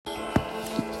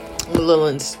I'm a little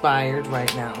inspired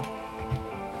right now.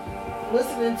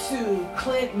 Listening to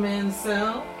Clint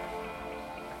Mansell.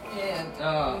 And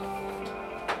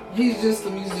he's just a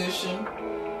musician.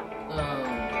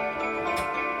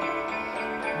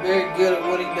 Very good at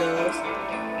what he does.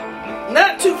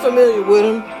 Not too familiar with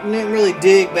him. Didn't really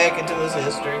dig back into his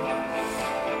history.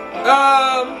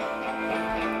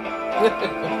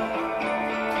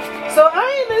 So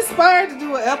I am inspired to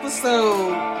do an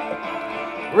episode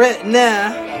right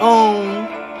now on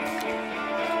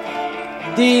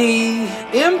the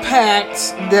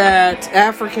impact that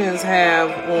Africans have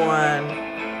on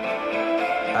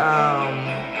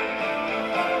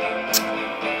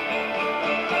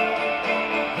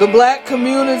the black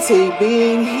community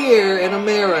being here in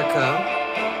America,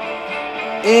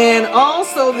 and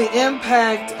also the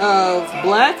impact of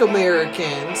black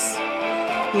Americans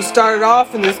who started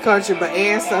off in this country but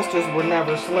ancestors were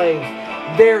never slaves.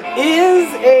 There is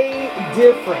a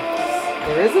difference.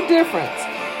 There is a difference.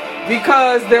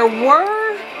 Because there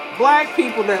were black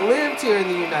people that lived here in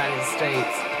the United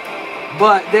States,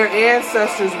 but their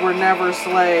ancestors were never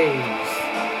slaves.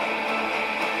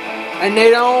 And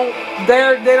they don't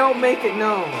make it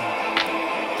known.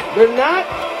 They're not,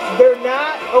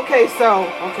 okay,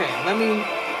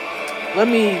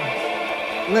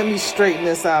 let me straighten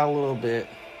this out a little bit.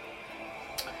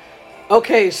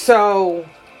 Okay, so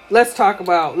let's talk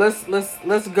about,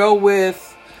 let's go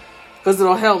with, because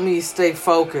it'll help me stay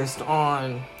focused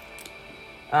on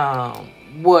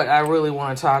what I really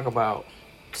want to talk about.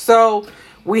 So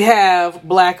we have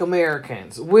black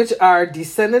Americans, which are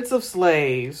descendants of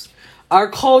slaves. Our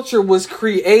culture was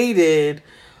created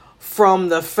from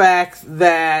the fact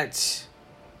that,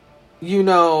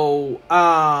 we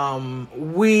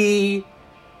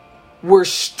were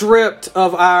stripped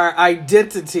of our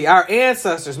identity. Our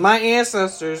ancestors, my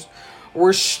ancestors,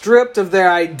 were stripped of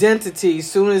their identity as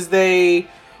soon as they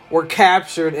were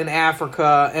captured in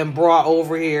Africa and brought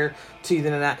over here to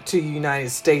the United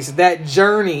States. That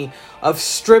journey of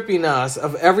stripping us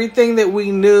of everything that we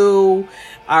knew,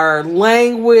 our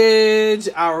language,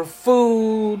 our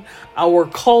food, our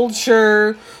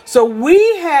culture. So we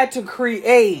had to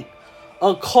create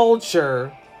a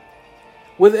culture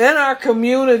within our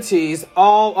communities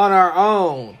all on our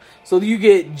own. So you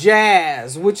get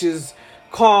jazz, which is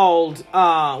called,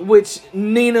 which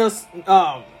Nina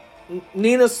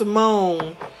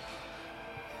Simone,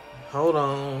 hold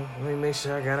on, let me make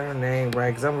sure I got her name right,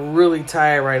 because I'm really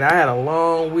tired right now. I had a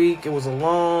long week. It was a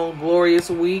long, glorious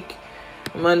week.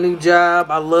 My new job,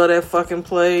 I love that fucking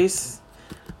place.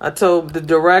 I told the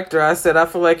director, I said, I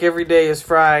feel like every day is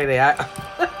Friday.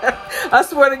 I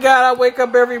swear to God, I wake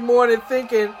up every morning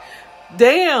thinking,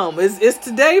 damn, is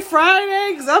today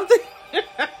Friday? Because I'm thinking,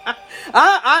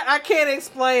 I can't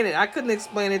explain it. I couldn't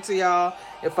explain it to y'all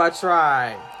if I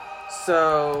tried.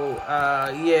 So,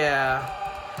 yeah.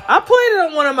 I played it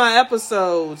on one of my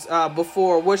episodes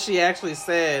before, what she actually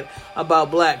said about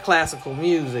black classical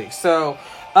music. So,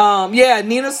 yeah,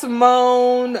 Nina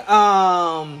Simone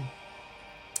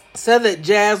said that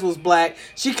jazz was black.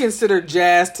 She considered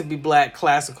jazz to be black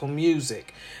classical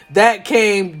music. That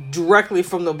came directly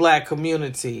from the black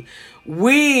community.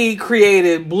 We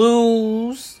created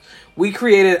blues, we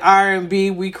created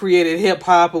R&B, we created hip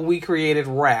hop, and we created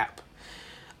rap.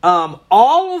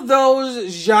 All of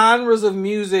those genres of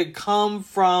music come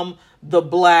from the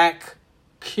black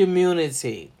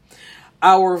community.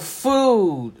 Our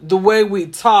food, the way we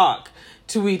talk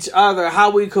to each other, how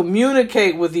we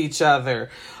communicate with each other,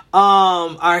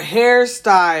 our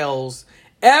hairstyles,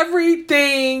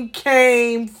 everything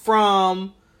came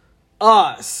from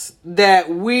us.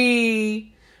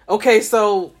 Okay,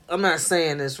 so I'm not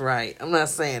saying this right.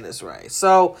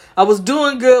 So I was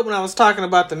doing good when I was talking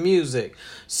about the music.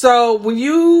 So when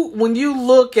you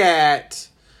look at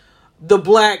the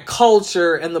black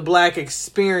culture and the black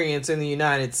experience in the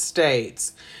United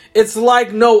States, it's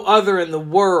like no other in the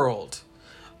world.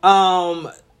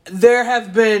 There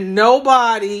have been no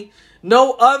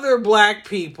other black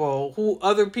people,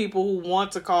 other people who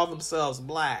want to call themselves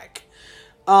black,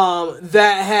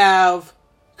 that have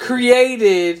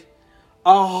created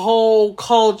a whole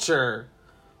culture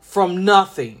from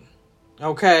nothing.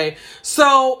 Okay.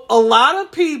 So a lot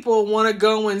of people want to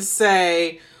go and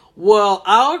say, well,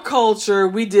 our culture,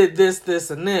 we did this,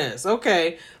 this, and this.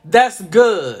 Okay. That's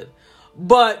good.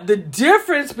 But the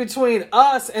difference between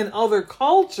us and other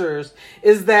cultures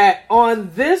is that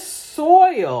on this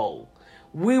soil,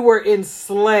 we were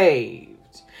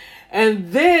enslaved.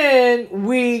 And then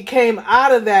we came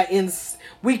out of that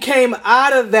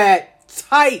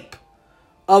type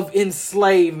of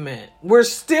enslavement. We're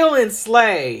still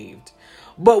enslaved,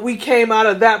 but we came out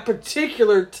of that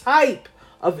particular type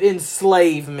of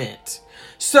enslavement.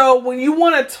 So when you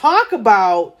want to talk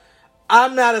about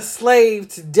I'm not a slave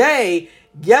today,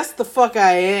 yes, the fuck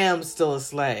I am still a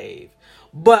slave.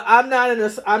 But I'm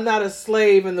not a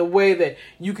slave in the way that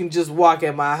you can just walk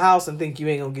at my house and think you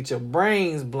ain't gonna get your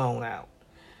brains blown out.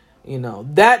 You know,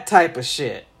 that type of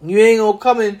shit. You ain't gonna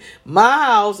come in my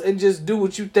house and just do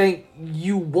what you think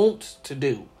you want to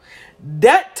do.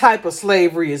 That type of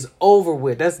slavery is over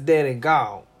with. That's dead and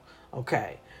gone.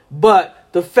 Okay. But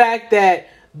the fact that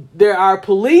there are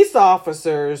police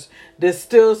officers that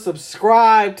still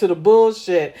subscribe to the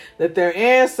bullshit that their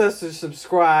ancestors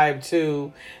subscribed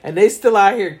to, and they still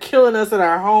out here killing us in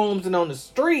our homes and on the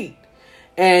street,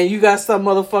 and you got some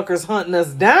motherfuckers hunting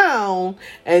us down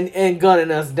and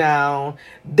gunning us down,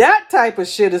 that type of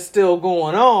shit is still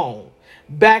going on.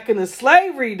 Back in the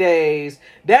slavery days,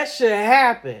 that shit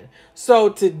happened. So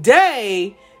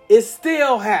today, it's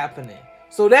still happening.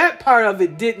 So that part of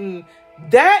it didn't,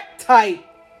 that type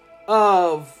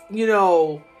of,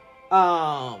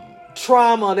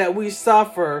 trauma that we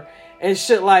suffer and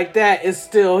shit like that is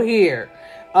still here.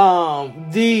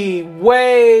 The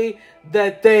way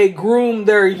that they groom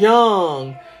their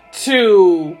young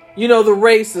to, the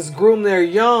racists groom their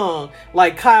young,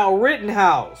 like Kyle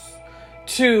Rittenhouse,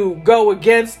 to go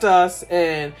against us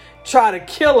and try to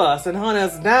kill us and hunt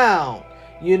us down.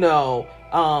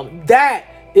 That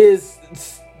is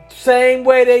same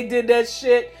way they did that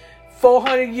shit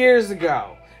 400 years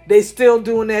ago. They still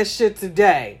doing that shit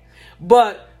today.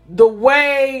 But the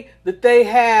way that they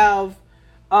have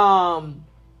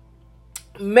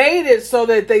made it so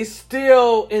that they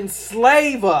still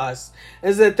enslave us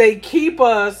is that they keep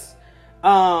us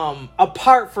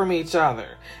apart from each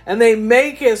other. And they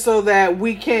make it so that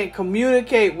we can't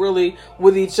communicate really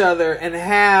with each other and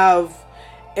have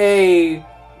a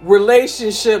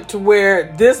relationship to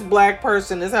where this black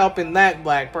person is helping that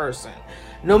black person.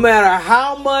 No matter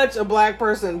how much a black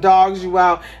person dogs you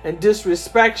out and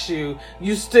disrespects you,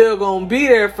 you still gonna be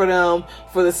there for them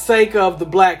for the sake of the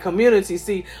black community.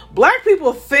 See, black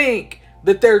people think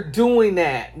that they're doing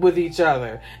that with each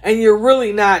other, and you're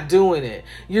really not doing it.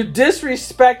 You're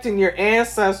disrespecting your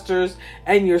ancestors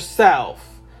and yourself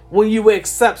when you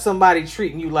accept somebody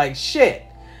treating you like shit.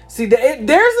 See,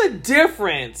 there's a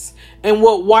difference in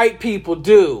what white people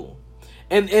do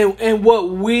and what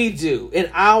we do in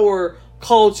our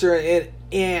culture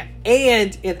and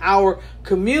in our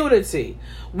community.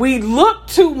 We look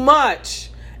too much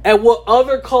at what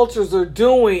other cultures are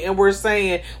doing, and we're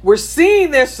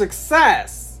seeing their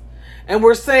success, and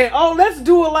we're saying, oh, let's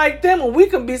do it like them and we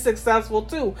can be successful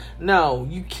too. No,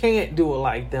 you can't do it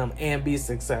like them and be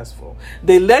successful.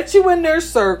 They let you in their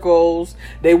circles.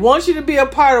 They want you to be a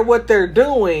part of what they're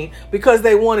doing because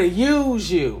they want to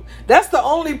use you. That's the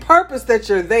only purpose that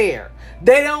you're there.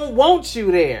 They don't want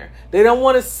you there. They don't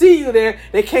want to see you there.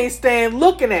 They can't stand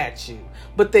looking at you,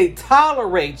 but they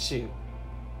tolerate you.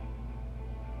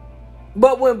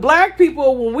 But when black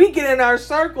people, when we get in our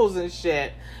circles and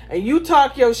shit, and you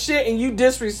talk your shit and you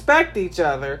disrespect each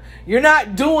other, you're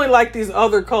not doing like these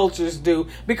other cultures do,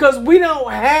 because we don't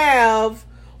have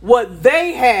what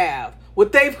they have,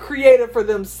 what they've created for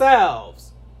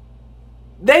themselves.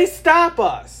 They stop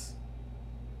us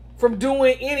from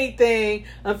doing anything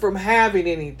and from having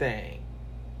anything.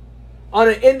 On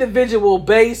an individual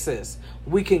basis,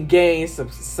 we can gain some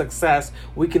success.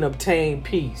 We can obtain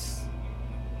peace.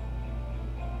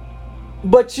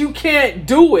 But you can't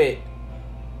do it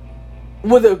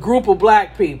with a group of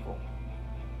black people.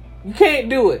 You can't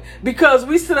do it. Because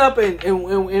we sit up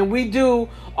and we do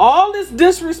all this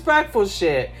disrespectful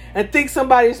shit and think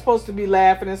somebody's supposed to be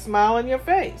laughing and smiling in your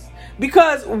face.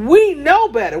 Because we know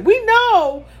better. We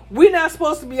know we're not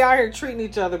supposed to be out here treating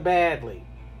each other badly.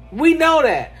 We know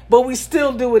that. But we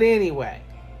still do it anyway.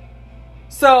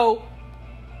 So,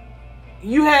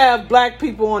 you have black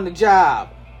people on the job.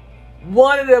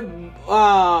 One of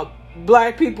the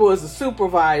black people is a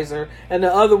supervisor and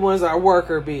the other ones are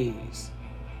worker bees.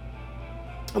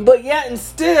 But yet and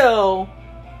still,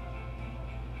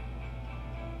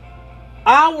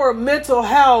 our mental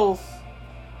health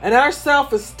and our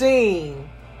self-esteem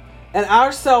and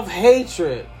our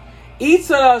self-hatred eats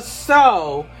at us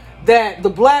so that the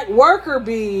black worker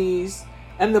bees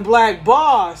and the black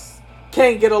boss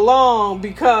can't get along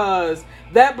because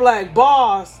that black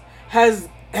boss has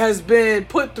been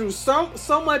put through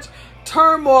so much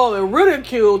turmoil and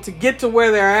ridicule to get to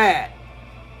where they're at,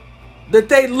 that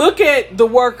they look at the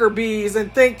worker bees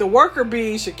and think the worker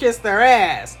bees should kiss their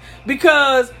ass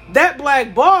because that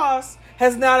black boss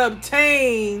has not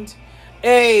obtained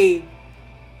a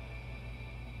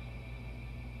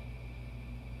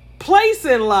place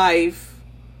in life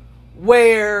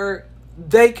where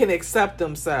they can accept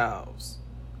themselves.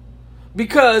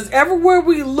 Because everywhere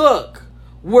we look,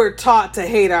 we're taught to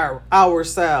hate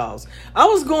ourselves. I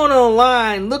was going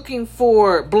online looking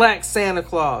for black Santa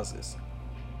Clauses.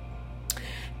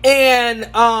 And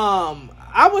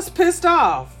I was pissed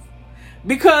off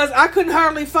because I couldn't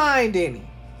hardly find any.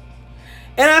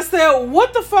 And I said,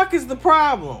 what the fuck is the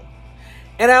problem?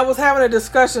 And I was having a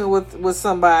discussion with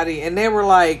somebody, and they were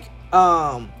like,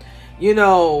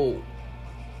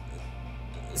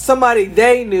 somebody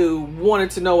they knew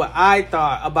wanted to know what I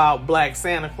thought about black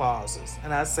Santa Clauses.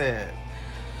 And I said,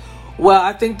 well,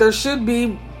 I think there should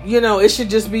be, it should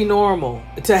just be normal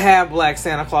to have black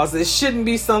Santa Claus. It shouldn't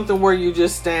be something where you're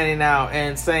just standing out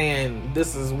and saying,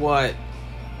 this is what,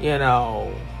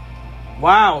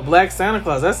 wow, black Santa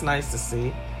Claus, that's nice to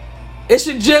see. It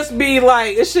should just be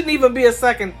like, it shouldn't even be a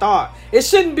second thought. It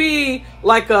shouldn't be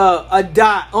like a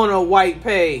dot on a white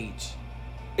page.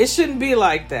 It shouldn't be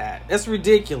like that. That's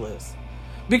ridiculous.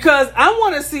 Because I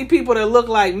want to see people that look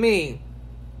like me.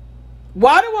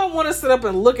 Why do I want to sit up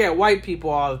and look at white people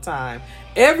all the time?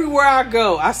 Everywhere I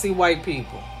go, I see white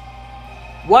people.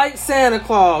 White Santa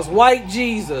Claus, white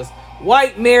Jesus,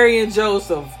 white Mary and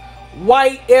Joseph,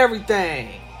 white everything.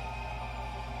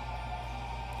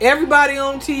 Everybody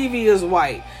on TV is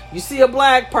white. You see a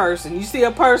black person. You see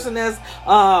a person that's,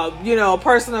 a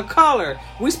person of color.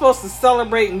 We're supposed to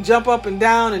celebrate and jump up and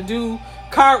down and do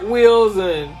cartwheels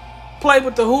and play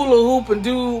with the hula hoop and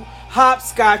do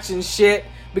hopscotch and shit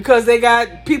because they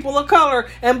got people of color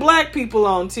and black people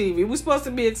on TV. We're supposed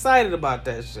to be excited about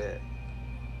that shit.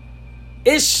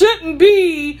 It shouldn't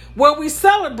be where we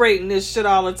celebrating this shit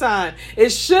all the time. It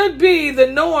should be the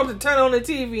norm to turn on the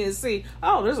TV and see,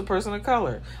 oh, there's a person of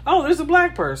color. Oh, there's a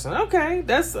black person. Okay,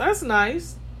 that's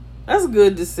nice. That's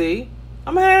good to see.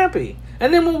 I'm happy.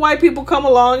 And then when white people come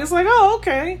along, it's like, oh,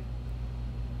 okay.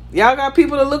 Y'all got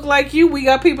people that look like you. We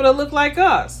got people that look like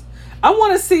us. I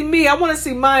want to see me. I want to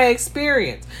see my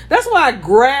experience. That's why I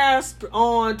grasped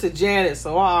on to Janet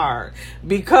so hard.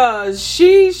 Because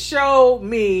she showed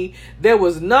me there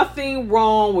was nothing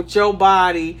wrong with your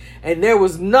body. And there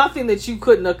was nothing that you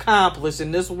couldn't accomplish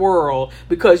in this world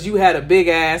because you had a big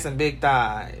ass and big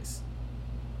thighs.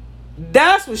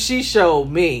 That's what she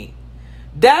showed me.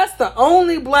 That's the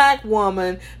only black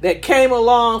woman that came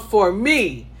along for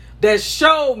me. That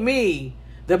showed me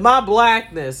that my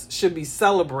blackness should be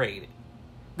celebrated.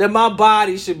 That my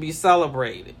body should be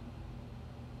celebrated.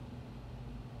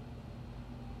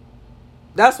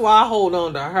 That's why I hold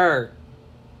on to her.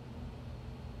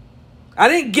 I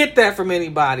didn't get that from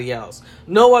anybody else.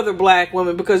 No other black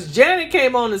woman. Because Janet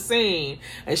came on the scene.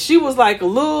 And she was like a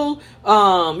little,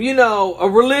 a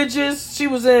religious. She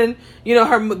was in,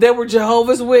 they were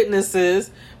Jehovah's Witnesses.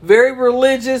 Very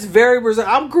religious, very reserved.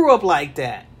 I grew up like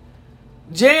that.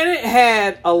 Janet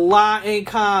had a lot in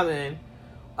common.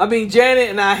 Janet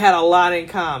and I had a lot in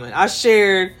common. I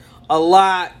shared a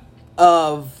lot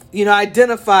of,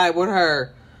 identified with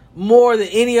her more than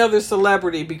any other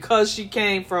celebrity because she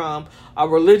came from a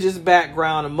religious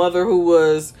background, a mother who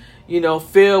was,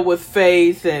 filled with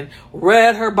faith and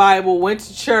read her Bible, went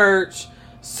to church,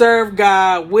 served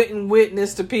God, went and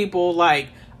witnessed to people. Like,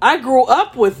 I grew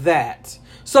up with that.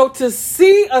 So to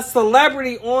see a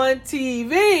celebrity on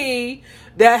TV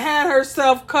that had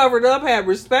herself covered up, had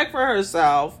respect for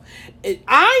herself,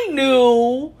 I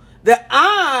knew that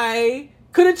I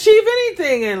could achieve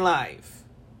anything in life.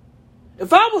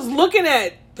 If I was looking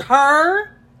at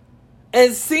her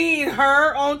and seeing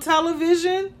her on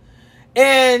television,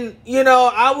 and,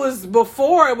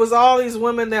 before it was all these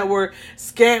women that were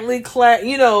scantily clad,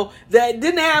 that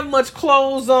didn't have much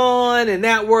clothes on and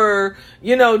that were,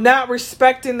 not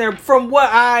respecting from what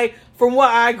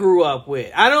I grew up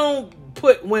with. I don't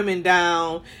put women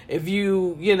down if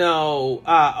you,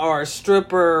 are a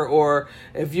stripper or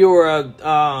if you're a,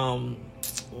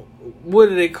 what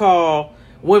do they call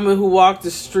women who walk the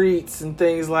streets and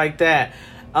things like that.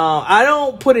 I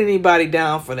don't put anybody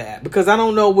down for that because I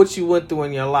don't know what you went through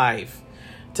in your life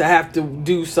to have to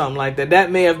do something like that.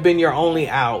 That may have been your only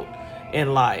out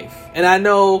in life. And I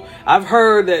know I've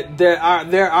heard that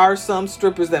there are some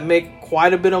strippers that make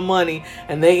quite a bit of money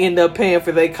and they end up paying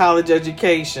for their college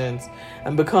educations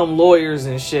and become lawyers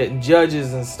and shit and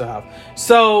judges and stuff.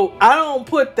 So I don't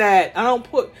put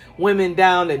women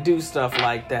down that do stuff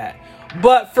like that.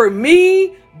 But for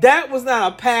me, that was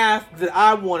not a path that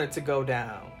I wanted to go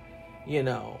down.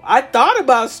 I thought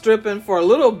about stripping for a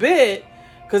little bit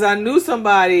because I knew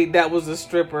somebody that was a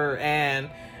stripper and,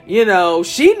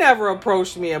 she never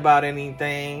approached me about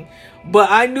anything,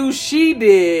 but I knew she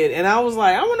did. And I was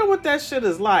like, I wonder what that shit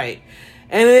is like.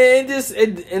 And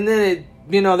and then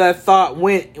it, that thought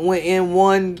went in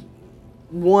one,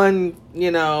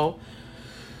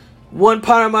 one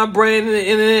part of my brain, and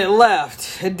then it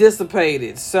left. It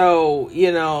dissipated. So,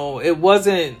 it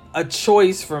wasn't a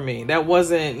choice for me. That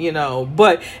wasn't,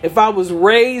 but if I was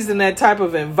raised in that type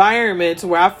of environment to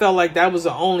where I felt like that was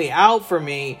the only out for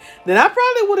me, then I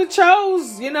probably would have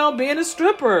chose, being a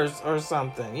stripper or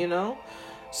something,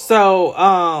 So,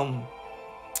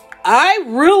 I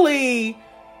really,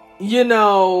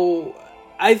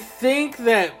 I think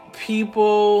that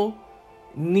people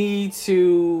need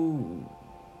to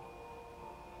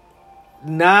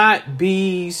not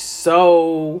be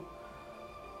so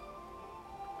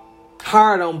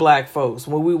hard on black folks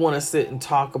when we want to sit and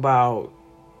talk about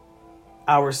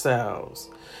ourselves.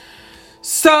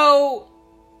 So,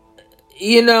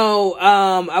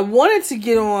 I wanted to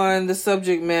get on the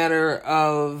subject matter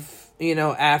of,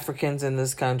 Africans in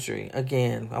this country.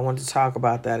 Again, I want to talk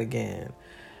about that again.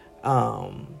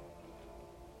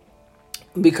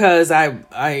 Because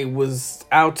I was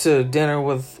out to dinner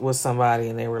with somebody,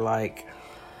 and they were like,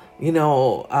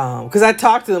 because I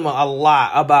talked to them a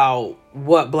lot about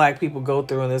what black people go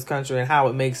through in this country and how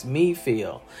it makes me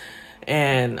feel.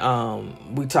 And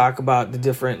we talk about the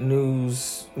different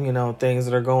news, things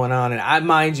that are going on. And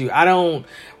mind you, I don't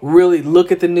really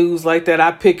look at the news like that.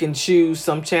 I pick and choose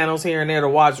some channels here and there to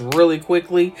watch really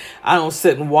quickly. I don't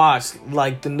sit and watch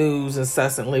like the news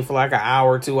incessantly for like an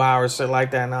hour, 2 hours, shit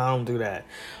like that. No, I don't do that.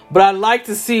 But I like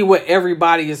to see what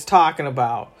everybody is talking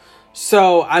about.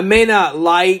 So I may not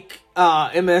like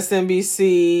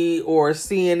MSNBC or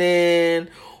CNN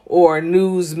or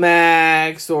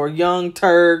Newsmax or Young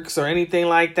Turks or anything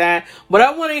like that, but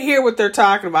I want to hear what they're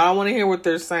talking about. I want to hear what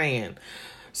they're saying.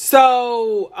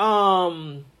 So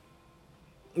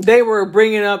they were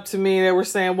bringing up to me, they were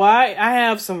saying, well, I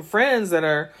have some friends that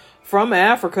are from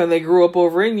Africa, and they grew up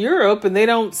over in Europe, and they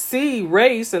don't see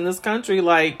race in this country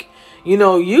like,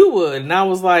 you would. And I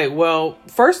was like, well,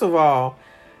 first of all,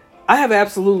 I have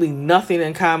absolutely nothing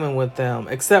in common with them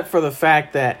except for the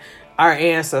fact that our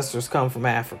ancestors come from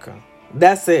Africa.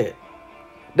 That's it.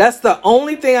 That's the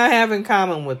only thing I have in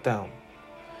common with them.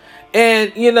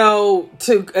 And,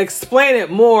 to explain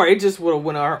it more, it just would have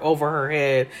went over her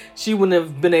head. She wouldn't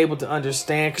have been able to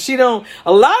understand. Because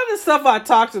a lot of the stuff I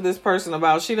talk to this person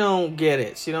about, she don't get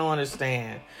it. She don't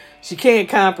understand. She can't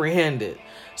comprehend it.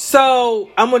 So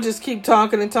I'm going to just keep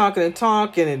talking and talking and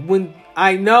talking. And when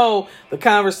I know the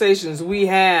conversations we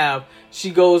have, she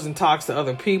goes and talks to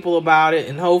other people about it.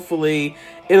 And hopefully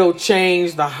it'll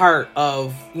change the heart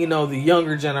of, the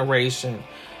younger generation.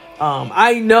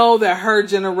 I know that her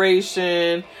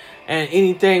generation and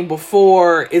anything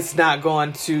before, it's not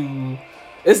going to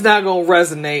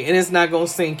resonate, and it's not going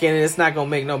to sink in, and it's not going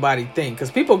to make nobody think. Because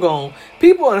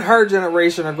people in her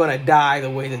generation are going to die the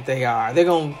way that they are. They're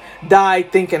going to die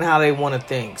thinking how they want to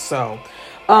think. So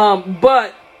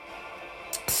the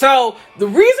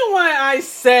reason why I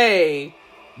say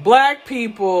black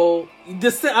people,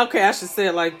 I should say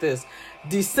it like this.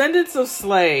 Descendants of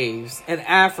slaves and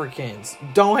Africans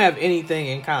don't have anything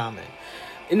in common.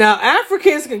 Now,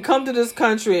 Africans can come to this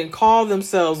country and call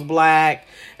themselves black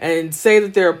and say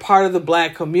that they're a part of the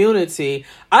black community.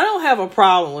 I don't have a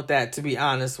problem with that, to be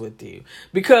honest with you.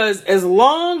 Because as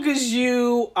long as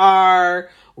you are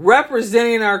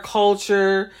representing our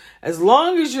culture, as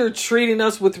long as you're treating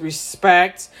us with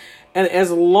respect, and as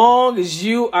long as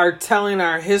you are telling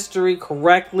our history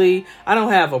correctly, I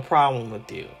don't have a problem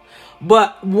with you.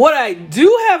 But what I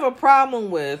do have a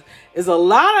problem with is a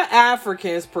lot of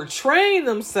Africans portraying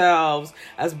themselves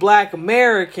as black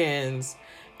Americans.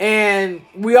 And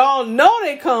we all know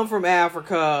they come from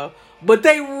Africa, but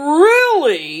they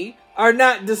really are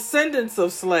not descendants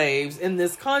of slaves in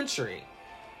this country.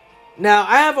 Now,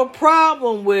 I have a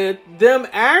problem with them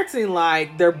acting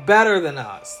like they're better than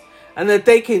us and that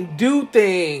they can do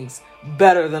things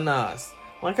better than us.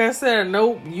 Like I said,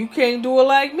 no, you can't do it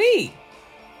like me.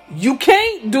 You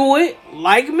can't do it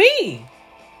like me.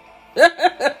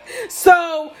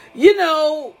 So,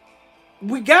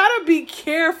 we gotta be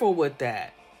careful with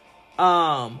that.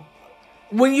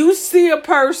 When you see a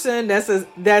person that's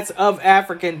of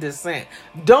African descent,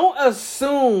 don't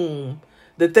assume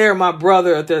that they're my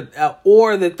brother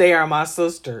or that they are my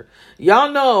sister.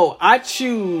 Y'all know I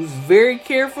choose very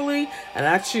carefully and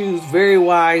I choose very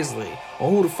wisely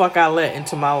on who the fuck I let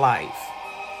into my life.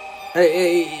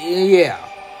 Yeah.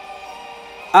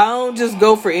 I don't just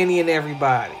go for any and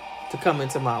everybody to come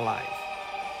into my life.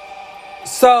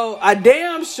 So I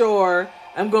damn sure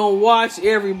I'm going to watch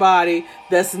everybody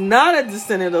that's not a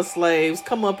descendant of slaves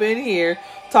come up in here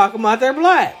talking about they're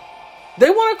black. They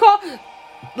want to call...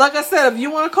 Like I said, if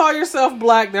you want to call yourself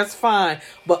black, that's fine.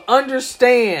 But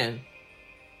understand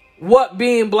what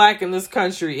being black in this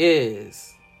country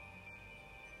is.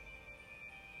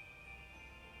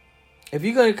 If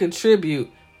you're going to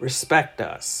contribute, respect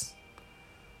us.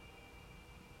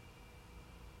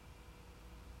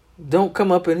 Don't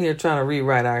come up in here trying to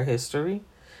rewrite our history.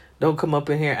 Don't come up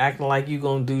in here acting like you're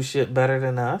going to do shit better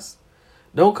than us.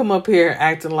 Don't come up here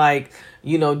acting like,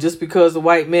 just because the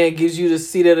white man gives you the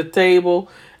seat at a table,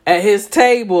 at his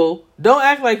table, don't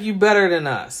act like you better than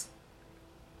us.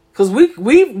 Because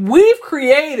we've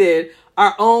created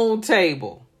our own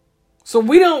table. So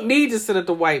we don't need to sit at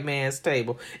the white man's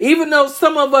table. Even though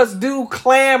some of us do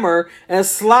clamor and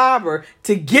slobber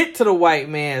to get to the white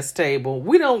man's table,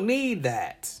 we don't need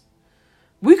that.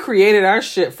 We created our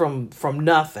shit from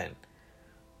nothing.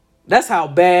 That's how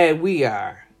bad we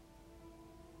are.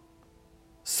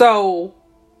 So,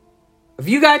 if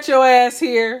you got your ass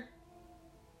here,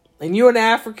 and you're an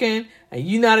African, and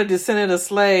you're not a descendant of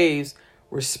slaves,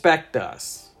 respect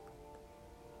us.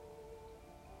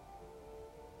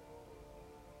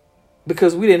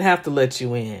 Because we didn't have to let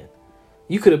you in.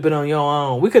 You could have been on your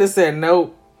own. We could have said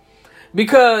nope.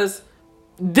 Because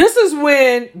this is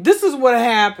what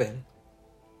happened.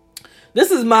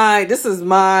 This is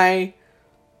my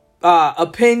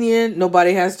opinion.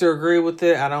 Nobody has to agree with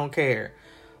it. I don't care.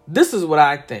 This is what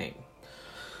I think.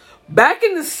 Back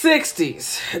in the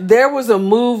 60s, there was a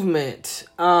movement.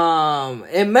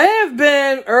 It may have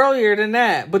been earlier than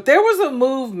that, but there was a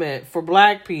movement for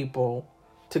black people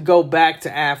to go back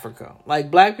to Africa. Like,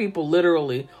 black people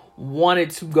literally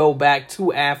wanted to go back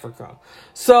to Africa.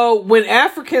 So when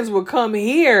Africans would come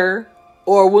here,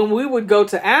 or when we would go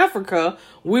to Africa,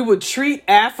 we would treat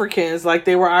Africans like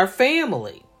they were our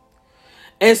family.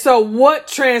 And so what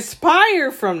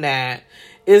transpired from that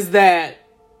is that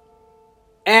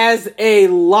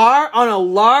on a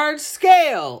large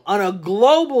scale, on a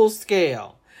global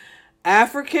scale,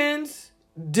 Africans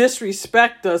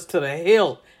disrespect us to the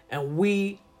hilt, and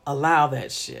we allow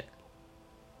that shit.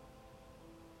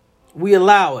 We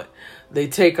allow it. They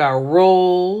take our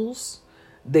roles.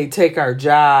 They take our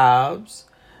jobs.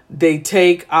 They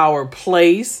take our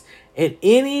place in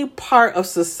any part of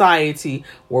society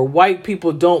where white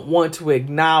people don't want to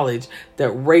acknowledge that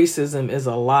racism is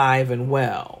alive and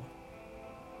well.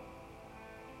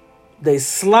 They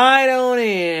slide on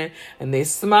in and they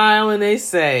smile and they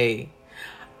say,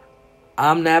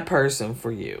 I'm that person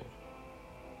for you.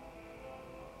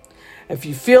 If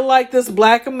you feel like this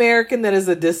black American that is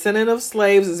a descendant of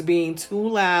slaves is being too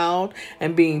loud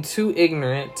and being too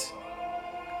ignorant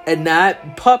and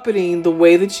not puppeting the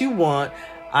way that you want,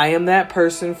 I am that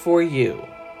person for you.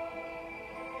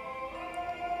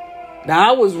 Now,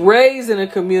 I was raised in a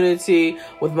community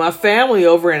with my family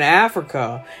over in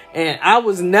Africa, and I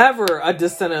was never a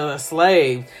descendant of a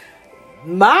slave.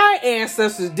 My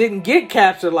ancestors didn't get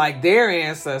captured like their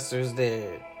ancestors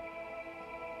did.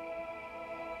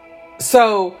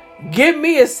 So, give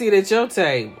me a seat at your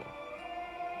table.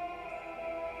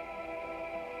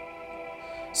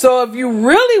 So, if you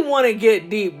really want to get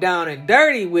deep down and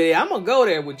dirty with it, I'm going to go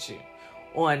there with you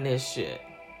on this shit.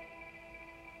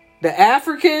 The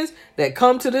Africans that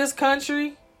come to this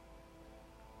country,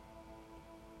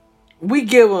 we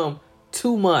give them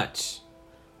too much.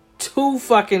 Too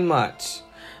fucking much.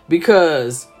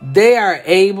 Because they are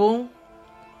able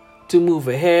to move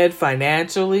ahead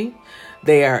financially.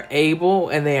 They are able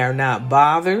and they are not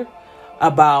bothered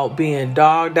about being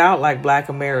dogged out like black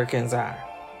Americans are.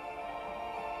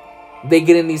 They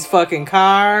get in these fucking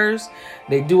cars.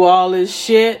 They do all this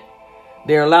shit.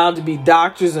 They're allowed to be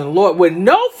doctors and lawyers with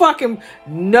no fucking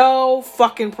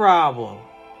problem.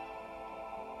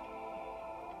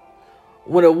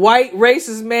 When a white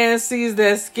racist man sees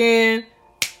that skin,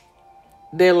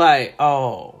 they're like,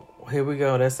 oh, here we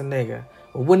go. That's a nigga.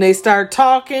 When they start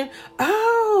talking,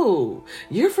 oh,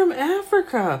 you're from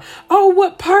Africa. Oh,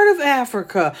 what part of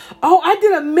Africa? Oh, I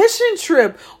did a mission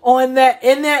trip in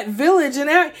that village.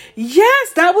 And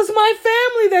yes, that was my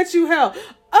family that you helped.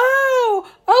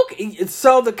 Oh, okay.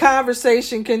 So the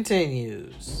conversation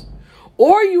continues.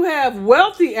 Or you have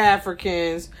wealthy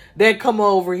Africans that come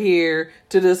over here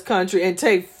to this country and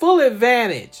take full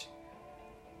advantage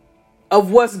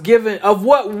of what's given, of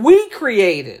what we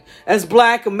created as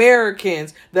black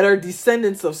Americans that are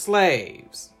descendants of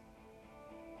slaves.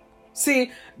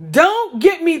 See, don't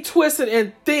get me twisted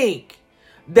and think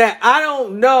that I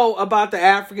don't know about the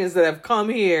Africans that have come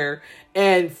here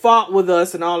and fought with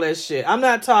us and all that shit. I'm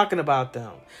not talking about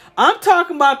them. I'm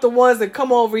talking about the ones that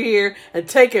come over here and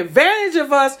take advantage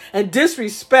of us and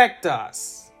disrespect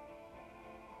us.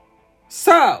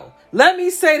 So, let me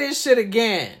say this shit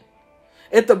again.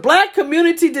 If the black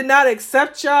community did not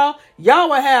accept y'all, y'all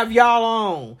would have y'all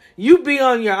own. You be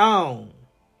on your own.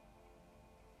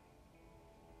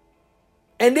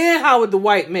 And then how would the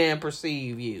white man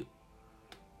perceive you?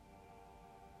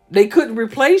 They couldn't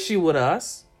replace you with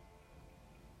us.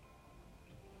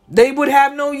 They would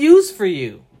have no use for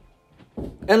you.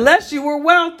 Unless you were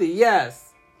wealthy,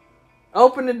 yes.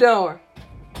 Open the door.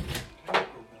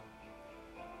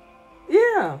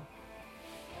 Yeah.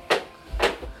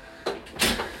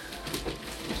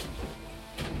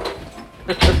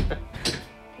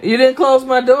 You didn't close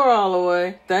my door all the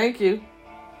way. Thank you.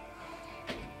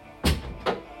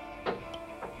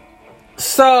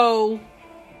 So,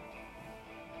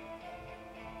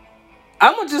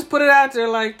 I'm going to just put it out there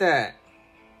like that.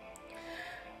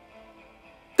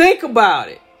 Think about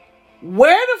it.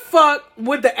 Where the fuck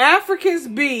would the Africans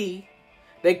be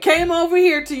that came over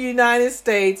here to the United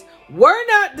States, were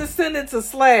not descendants of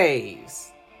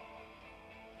slaves?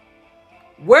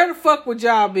 Where the fuck would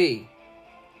y'all be?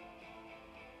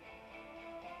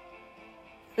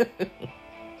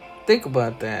 Think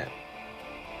about that.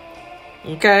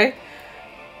 Okay?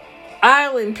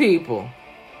 Island people.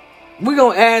 We're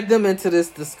going to add them into this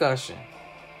discussion.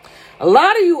 A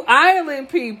lot of you island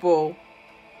people,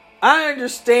 I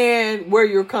understand where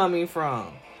you're coming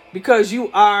from because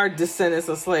you are descendants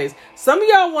of slaves. Some of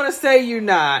y'all want to say you're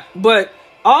not, but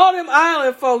all them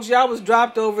island folks, y'all was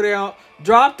dropped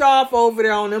off over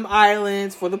there on them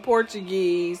islands for the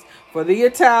Portuguese, for the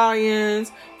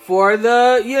Italians, for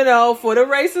the, for the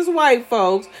racist white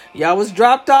folks. Y'all was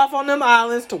dropped off on them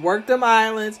islands to work them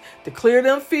islands, to clear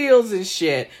them fields and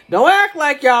shit. Don't act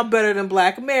like y'all better than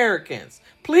black Americans.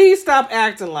 Please stop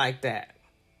acting like that.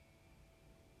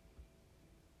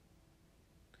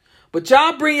 But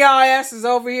y'all bring y'all asses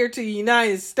over here to the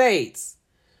United States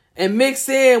and mix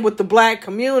in with the black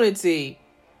community,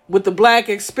 with the black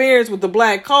experience, with the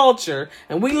black culture.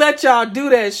 And we let y'all do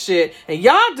that shit. And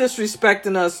y'all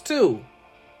disrespecting us too.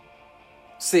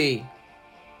 See,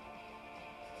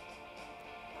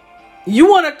 you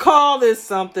want to call this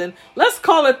something? Let's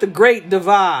call it the Great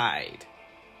Divide.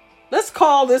 Let's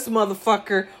call this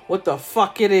motherfucker what the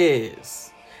fuck it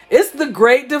is. It's the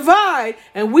Great Divide,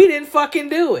 and we didn't fucking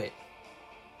do it.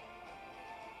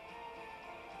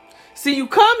 See, you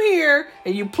come here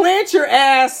and you plant your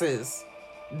asses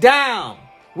down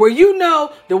where you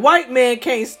know the white man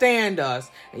can't stand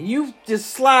us, and you just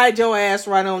slide your ass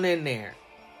right on in there.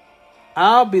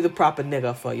 I'll be the proper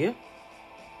nigga for you.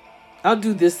 I'll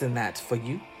do this and that for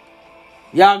you.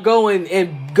 Y'all go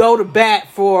and go to bat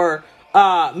for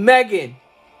Megan.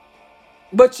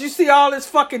 But you see all this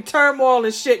fucking turmoil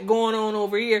and shit going on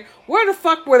over here. Where the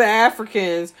fuck were the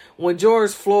Africans when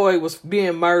George Floyd was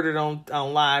being murdered on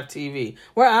live TV?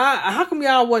 How come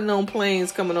y'all wasn't on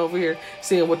planes coming over here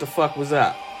seeing what the fuck was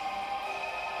up?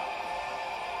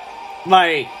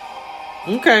 Like,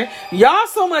 okay. Y'all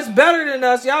so much better than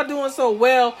us. Y'all doing so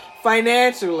well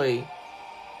financially.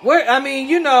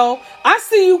 I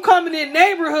see you coming in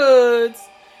neighborhoods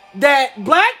that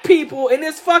black people in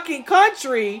this fucking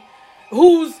country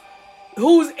whose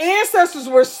ancestors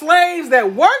were slaves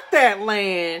that worked that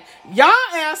land, y'all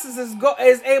asses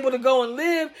is able to go and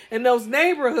live in those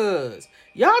neighborhoods.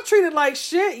 Y'all treated like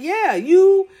shit. Yeah,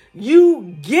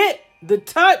 you get the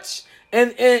touch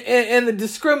and the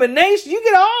discrimination. You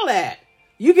get all that.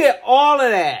 You get all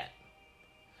of that.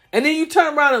 And then you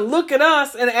turn around and look at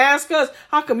us and ask us,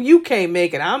 how come you can't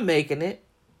make it? I'm making it.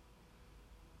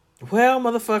 Well,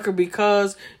 motherfucker,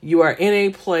 because you are in a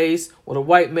place where the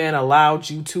white man allowed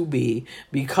you to be,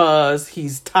 because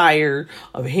he's tired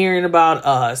of hearing about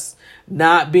us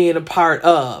not being a part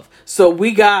of. So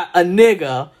we got a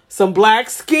nigga, some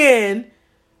black skin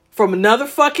from another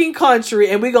fucking country,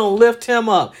 and we gonna lift him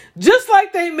up. Just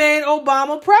like they made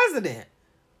Obama president.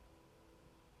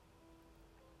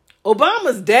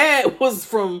 Obama's dad was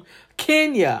from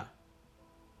Kenya.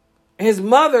 His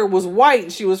mother was white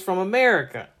and she was from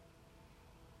America.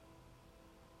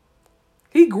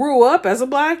 He grew up as a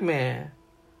black man.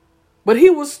 But he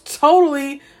was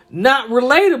totally not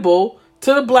relatable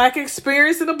to the black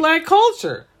experience and the black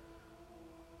culture.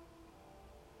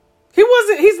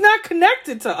 He's not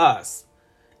connected to us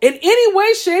in any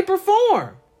way, shape, or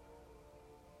form.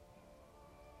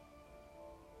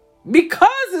 Because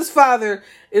his father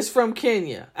is from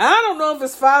Kenya. I don't know if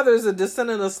his father is a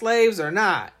descendant of slaves or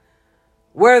not,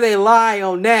 where they lie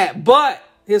on that. But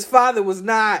his father was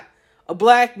not a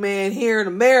black man here in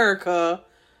America.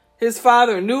 His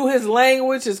father knew his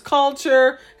language, his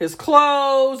culture, his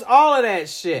clothes, all of that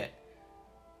shit.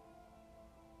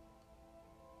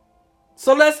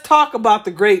 So let's talk about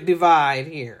the Great Divide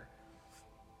here.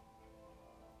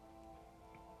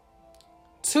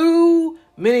 too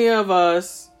many of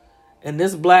us in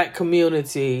this black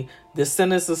community,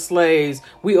 descendants of slaves.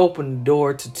 We open the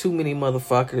door to too many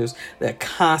motherfuckers that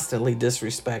constantly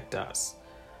disrespect us.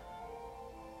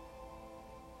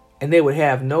 And they would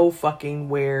have no fucking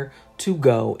where to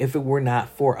go if it were not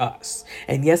for us.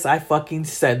 And yes, I fucking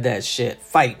said that shit.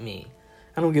 Fight me.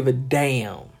 I don't give a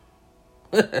damn.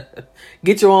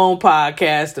 Get your own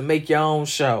podcast and make your own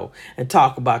show and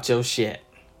talk about your shit.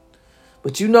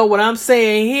 But you know what I'm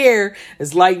saying here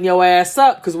is lighten your ass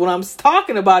up, because what I'm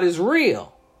talking about is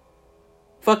real.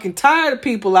 Fucking tired of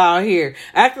people out here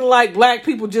acting like black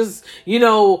people just,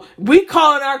 we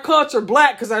calling our culture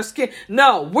black because our skin.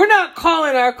 No, we're not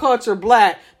calling our culture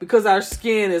black because our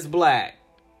skin is black.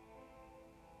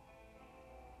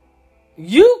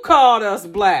 You called us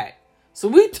black. So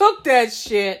we took that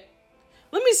shit.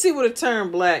 Let me see where the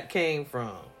term black came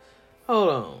from. Hold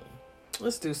on.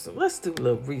 Let's do a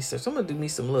little research. I'm going to do me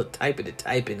some little typing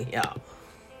here.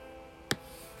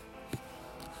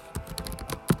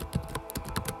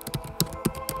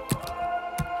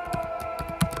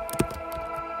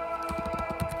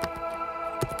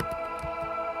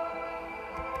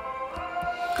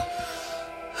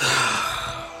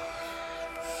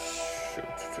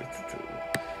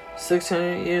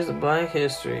 "600 years of black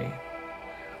history."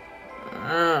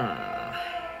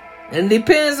 And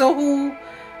depends on who.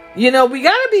 We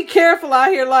got to be careful out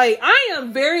here. Like, I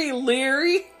am very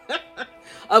leery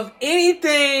of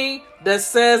anything that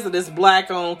says that it's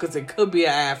black owned, because it could be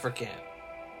an African.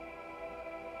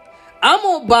 I'm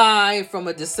going to buy from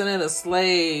a descendant of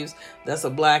slaves that's a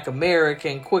black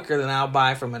American quicker than I'll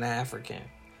buy from an African.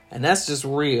 And that's just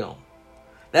real.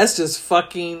 That's just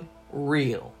fucking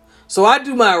real. So I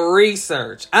do my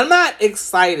research. I'm not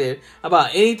excited about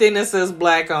anything that says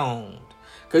black owned.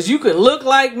 Because you can look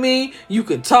like me, you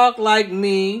can talk like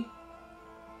me,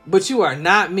 but you are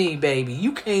not me, baby.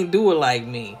 You can't do it like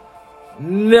me.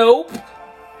 Nope.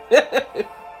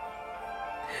 I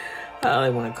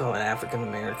don't want to call it African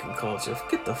American culture.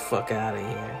 Get the fuck out of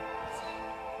here.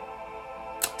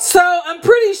 So I'm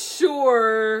pretty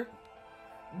sure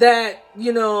that,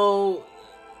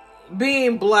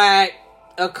 being black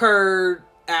occurred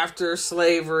after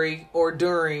slavery or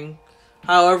during,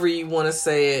 however you want to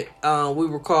say it.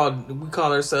 We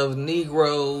call ourselves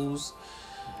Negroes,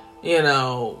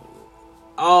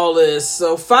 all this.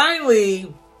 So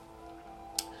finally,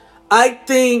 I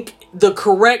think the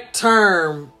correct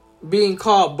term being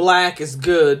called black is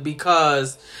good,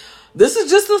 because this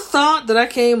is just a thought that I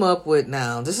came up with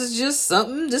now. This is just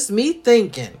something, just me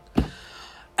thinking.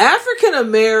 African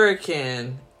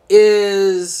American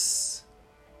is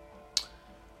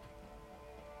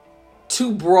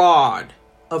too broad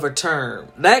of a term.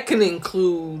 That can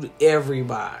include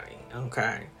everybody,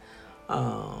 okay?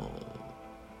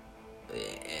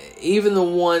 Even the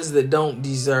ones that don't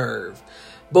deserve.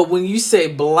 But when you say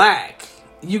black,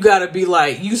 you gotta be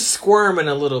like, you squirming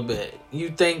a little bit. You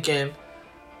thinking,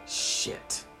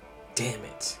 shit, damn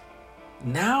it.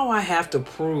 Now I have to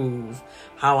prove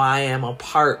how I am a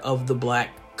part of the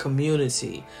black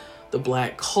community, the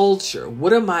black culture.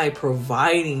 What am I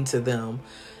providing to them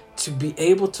to be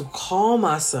able to call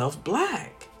myself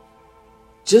black?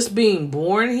 Just being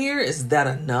born here, is that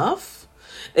enough?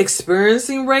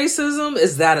 Experiencing racism,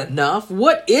 is that enough?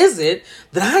 What is it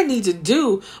that I need to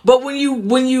do? But when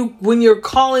you're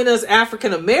calling us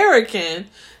African American,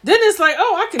 then it's like,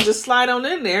 oh, I can just slide on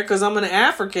in there because I'm an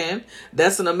African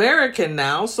that's an American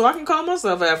now, so I can call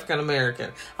myself African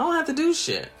American. I don't have to do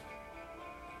shit.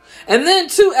 And then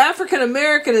too, African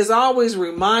American is always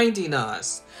reminding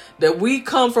us that we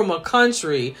come from a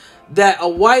country that a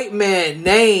white man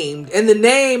named, and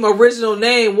the original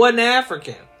name wasn't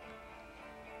African.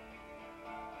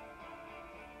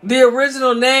 The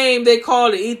original name, they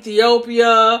called it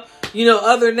Ethiopia,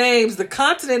 other names. The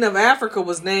continent of Africa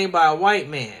was named by a white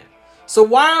man. So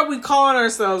why are we calling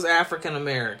ourselves African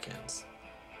Americans?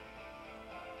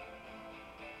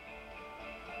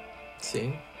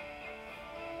 See?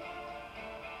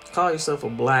 Call yourself a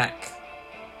black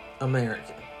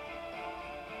American.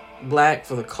 Black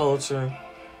for the culture,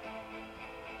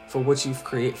 for what you've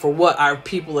created, for what our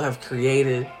people have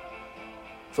created,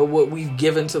 for what we've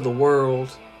given to the world,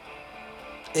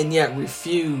 and yet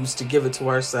refuse to give it to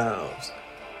ourselves.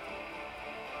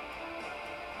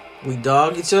 We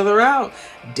dog each other out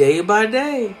day by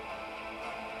day.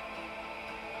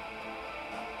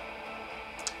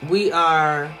 We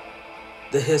are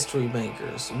the history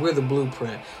makers. We're the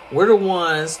blueprint. We're the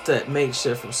ones that make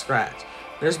shit from scratch.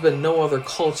 There's been no other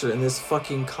culture in this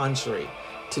fucking country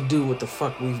to do what the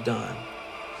fuck we've done.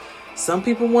 Some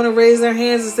people want to raise their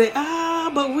hands and say,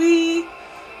 but we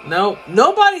No,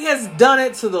 nobody has done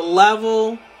it to the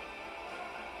level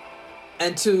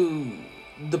and to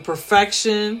the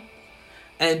perfection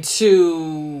and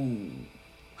to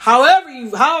however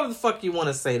the fuck you want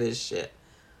to say this shit.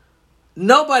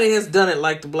 Nobody has done it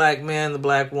like the black man, the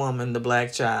black woman, the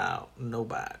black child.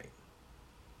 Nobody.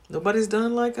 Nobody's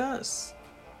done it like us.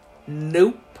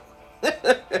 Nope.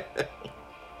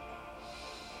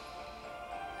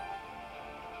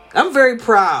 I'm very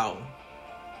proud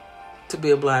to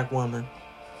be a black woman.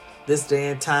 This day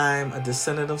and time, a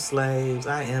descendant of slaves.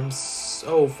 I am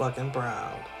so fucking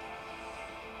proud.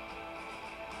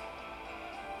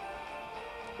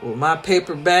 With my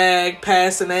paper bag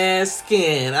passing ass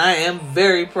skin, I am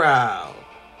very proud.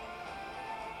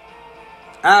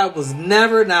 I was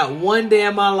never, not one day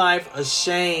in my life,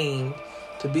 ashamed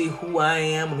to be who I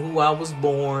am and who I was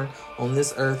born on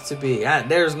this earth to be.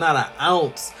 There's not an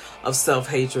ounce of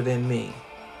self-hatred in me.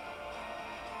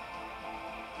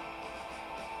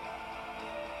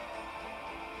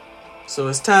 So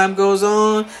as time goes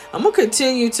on, I'm going to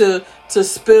continue to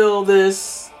spill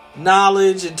this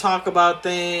knowledge and talk about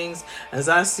things as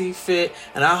I see fit.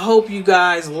 And I hope you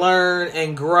guys learn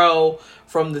and grow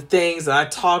from the things that I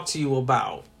talk to you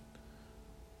about.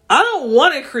 I don't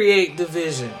want to create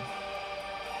division.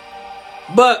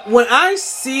 But when I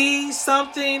see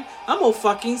something, I'm going to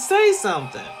fucking say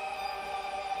something.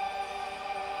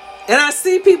 And I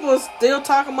see people still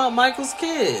talking about Michael's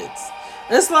kids.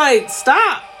 It's like,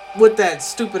 stop with that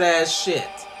stupid ass shit.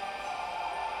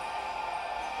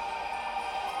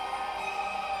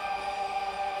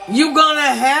 You're gonna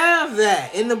have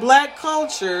that in the black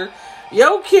culture.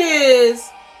 Your kids,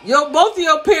 both of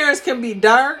your parents can be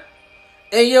dark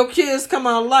and your kids come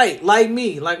out light, like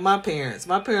me, like my parents.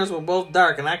 My parents were both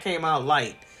dark and I came out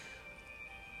light.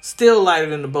 Still lighter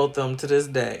than the both of them to this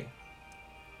day.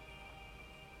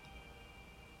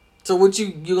 So what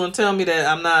you gonna tell me that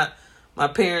I'm not my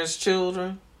parents'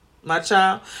 children? My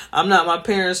child? I'm not my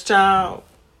parents' child?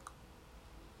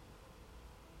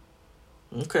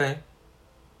 Okay.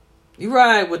 You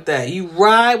ride with that. You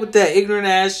ride with that ignorant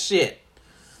ass shit.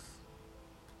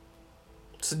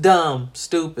 It's dumb.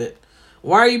 Stupid.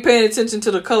 Why are you paying attention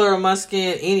to the color of my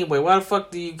skin anyway? Why the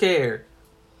fuck do you care?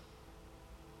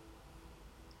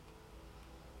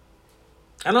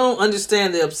 I don't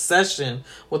understand the obsession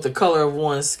with the color of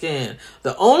one's skin.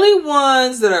 The only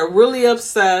ones that are really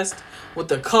obsessed with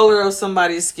the color of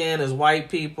somebody's skin is white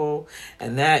people,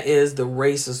 and that is the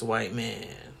racist white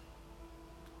man.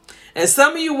 And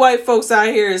some of you white folks out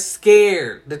here is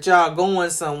scared that y'all going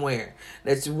somewhere,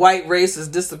 that white race is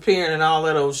disappearing and all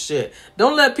that old shit.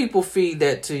 Don't let people feed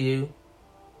that to you.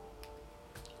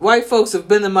 White folks have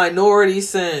been the minority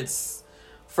since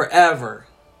forever.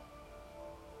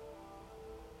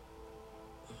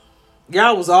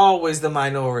 Y'all was always the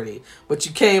minority, but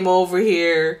you came over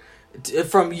here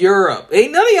from Europe.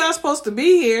 Ain't none of y'all supposed to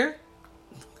be here.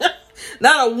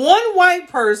 Not a one white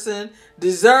person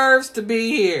deserves to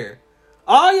be here.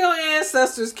 All your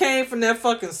ancestors came from that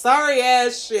fucking sorry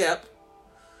ass ship.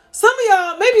 Some of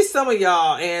y'all, maybe some of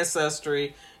y'all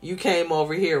ancestry, you came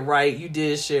over here right. You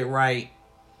did shit right.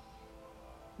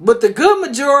 But the good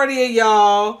majority of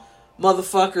y'all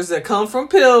motherfuckers that come from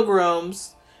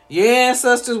pilgrims, your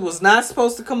ancestors was not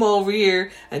supposed to come over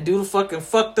here and do the fucking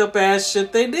fucked up ass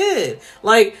shit they did.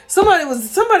 Like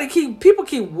people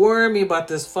keep worrying me about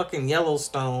this fucking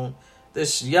Yellowstone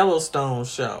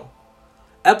show.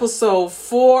 Episode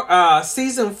 4,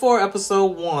 season 4,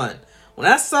 episode 1. When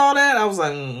I saw that, I was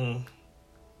like,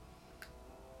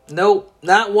 nope,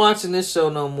 not watching this show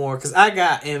no more, because I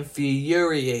got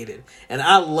infuriated. And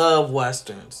I love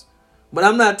Westerns. But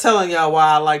I'm not telling y'all why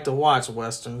I like to watch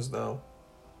Westerns, though.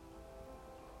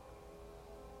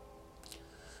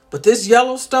 But this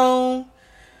Yellowstone,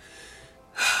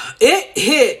 it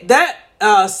hit, that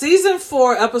season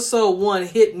 4, episode 1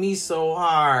 hit me so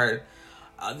hard.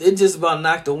 It just about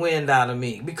knocked the wind out of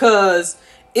me. Because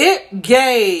it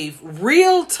gave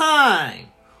real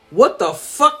time what the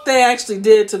fuck they actually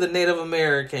did to the Native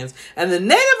Americans. And the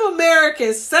Native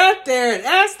Americans sat there and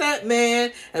asked that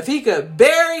man if he could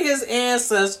bury his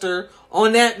ancestor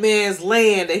on that man's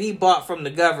land that he bought from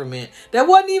the government. That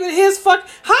wasn't even his fuck.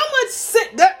 How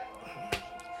much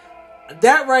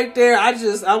that right there,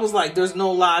 I was like, there's no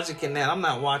logic in that. I'm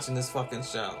not watching this fucking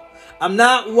show. I'm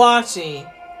not watching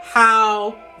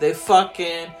how they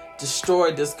fucking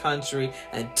destroyed this country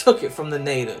and took it from the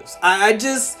natives.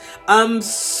 I'm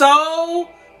so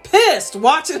pissed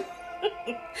watching.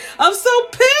 I'm so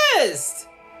pissed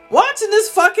watching this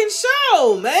fucking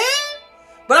show, man.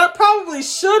 But I probably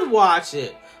should watch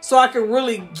it so I can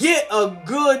really get a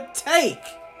good take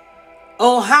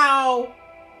on how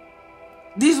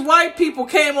These white people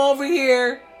came over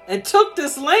here and took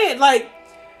this land. Like,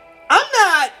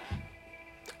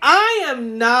 I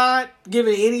am not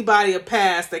giving anybody a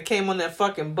pass that came on that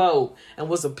fucking boat and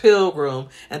was a pilgrim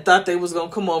and thought they was going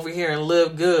to come over here and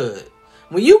live good.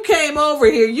 When you came over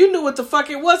here, you knew what the fuck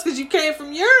it was because you came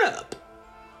from Europe.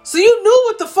 So you knew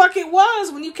what the fuck it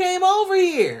was when you came over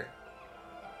here.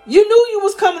 You knew you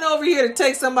was coming over here to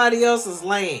take somebody else's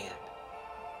land.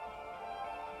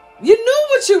 You knew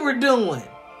what you were doing.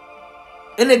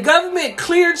 And the government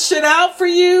cleared shit out for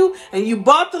you, and you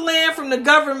bought the land from the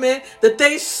government that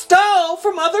they stole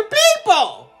from other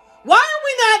people. Why are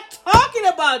we not talking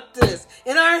about this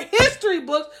in our history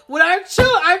books with our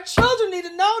children? Our children need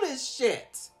to know this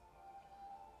shit.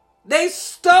 They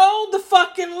stole the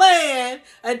fucking land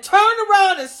and turned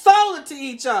around and sold it to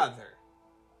each other.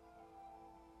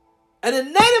 And the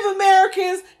Native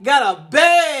Americans gotta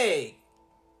beg,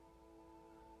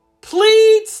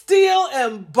 plead, steal,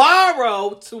 and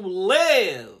borrow to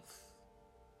live.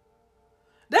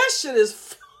 That shit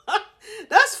is,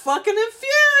 that's fucking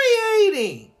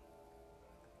infuriating.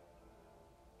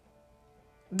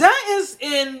 That is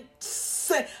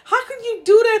insane. How can you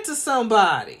do that to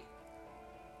somebody?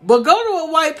 But go to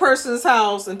a white person's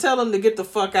house and tell them to get the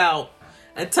fuck out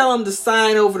and tell them to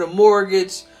sign over the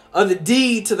mortgage or the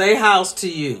deed to their house to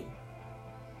you.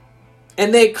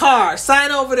 And their car.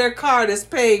 Sign over their car that's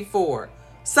paid for.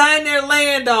 Sign their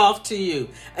land off to you.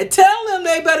 And tell them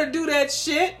they better do that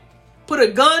shit. Put a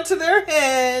gun to their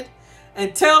head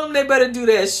and tell them they better do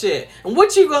that shit. And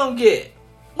what you gonna get?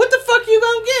 What the fuck you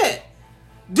gonna get?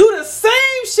 Do the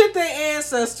same shit their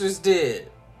ancestors did.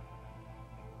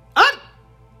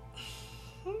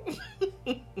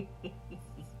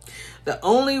 The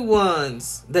only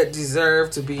ones that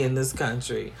deserve to be in this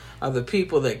country are the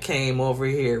people that came over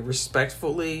here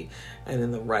respectfully and in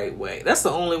the right way. That's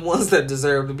the only ones that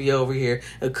deserve to be over here.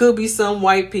 It could be some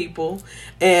white people,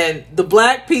 and the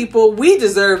black people, we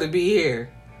deserve to be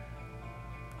here.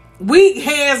 We,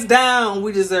 hands down,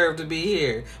 we deserve to be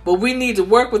here. But we need to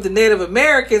work with the Native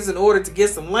Americans in order to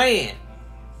get some land.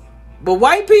 But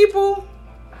white people,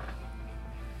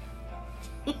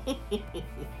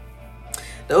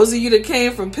 those of you that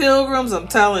came from pilgrims, I'm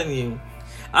telling you,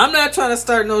 I'm not trying to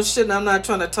start no shit and I'm not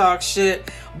trying to talk shit,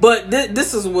 but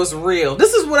this is what's real.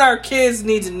 This is what our kids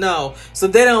need to know so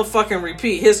they don't fucking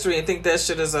repeat history and think that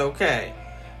shit is okay.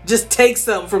 Just take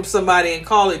something from somebody and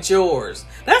call it yours.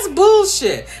 That's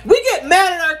bullshit. We get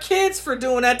mad at our kids for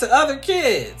doing that to other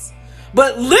kids.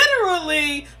 But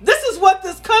literally, this is what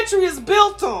this country is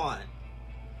built on.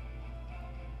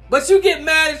 But you get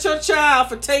mad at your child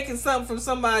for taking something from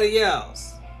somebody else.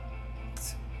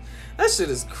 That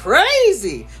shit is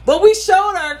crazy. But we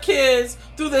showed our kids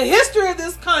through the history of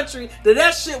this country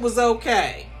that shit was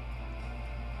okay.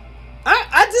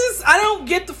 I don't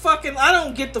get the fucking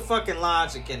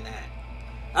logic in that.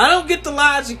 I don't get the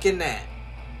logic in that.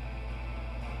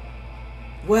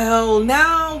 Well,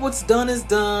 now what's done is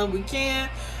done. We can,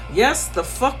 yes, the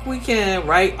fuck we can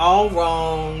right all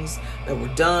wrongs that were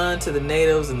done to the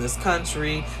natives in this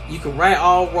country. You can right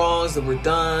all wrongs that were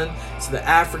done to the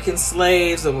African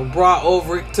slaves that were brought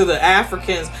over, to the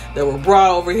Africans that were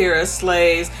brought over here as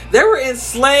slaves. They were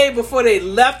enslaved before they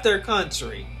left their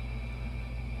country.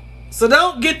 So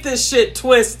don't get this shit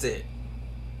twisted.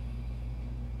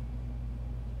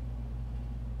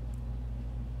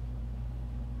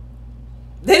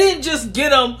 They didn't just get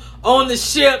them on the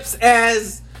ships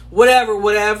as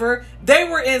whatever. They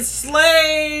were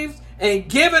enslaved and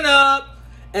given up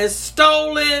and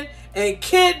stolen and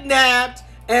kidnapped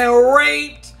and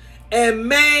raped and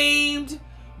maimed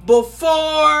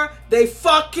before they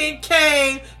fucking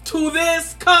came to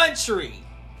this country.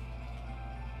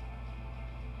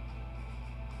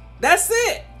 That's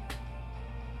it.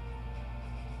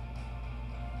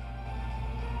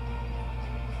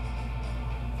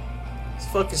 This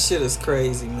fucking shit is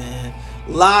crazy, man.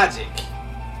 Logic.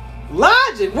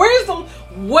 Where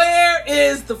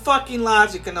is the fucking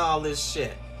logic in all this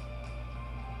shit?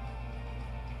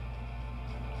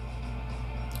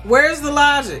 Where's the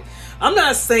logic? I'm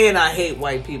not saying I hate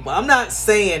white people. I'm not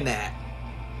saying that.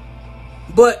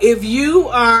 But if you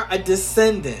are a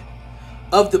descendant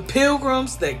of the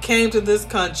pilgrims that came to this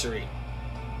country,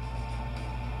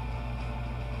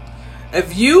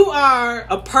 if you are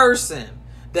a person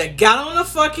that got on a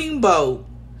fucking boat,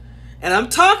 and I'm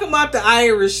talking about the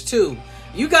Irish too,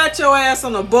 you got your ass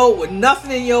on a boat with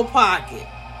nothing in your pocket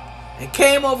and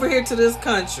came over here to this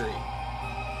country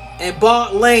and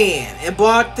bought land and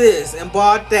bought this and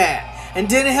bought that and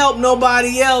didn't help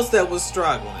nobody else that was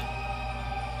struggling.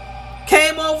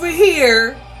 Came over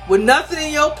here with nothing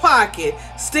in your pocket,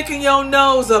 sticking your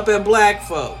nose up at black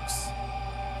folks.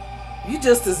 You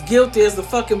just as guilty as the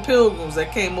fucking pilgrims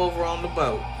that came over on the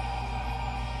boat.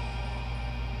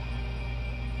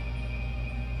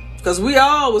 Because we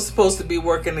all was supposed to be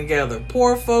working together.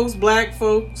 Poor folks, black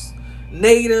folks,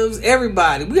 natives,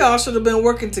 everybody. We all should have been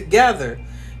working together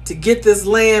to get this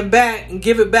land back and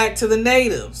give it back to the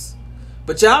natives.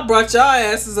 But y'all brought y'all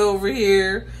asses over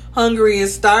here hungry and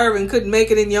starving, couldn't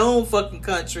make it in your own fucking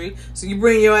country. So you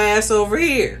bring your ass over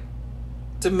here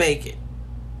to make it.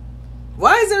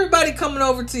 Why is everybody coming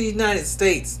over to the United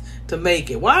States to make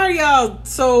it? Why are y'all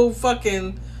so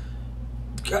fucking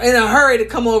in a hurry to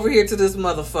come over here to this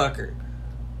motherfucker?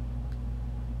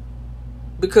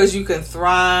 Because you can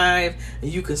thrive and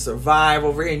you can survive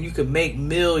over here and you can make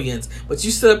millions. But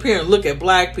you sit up here and look at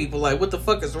black people like, what the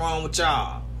fuck is wrong with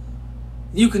y'all?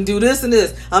 You can do this and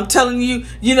this. I'm telling you,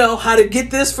 you know, how to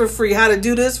get this for free, how to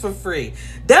do this for free.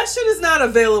 That shit is not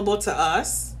available to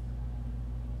us.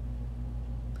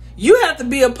 You have to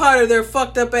be a part of their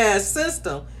fucked up ass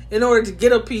system in order to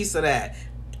get a piece of that.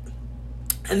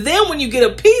 And then when you get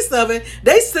a piece of it,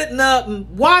 they sitting up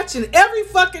and watching every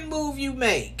fucking move you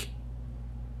make.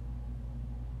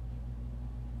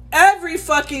 Every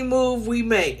fucking move we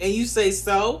make. And you say,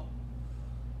 so?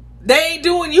 They ain't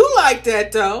doing you like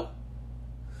that, though.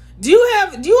 Do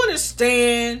you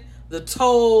understand the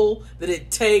toll that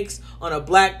it takes on a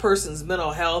black person's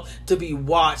mental health to be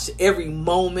watched every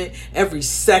moment, every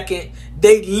second?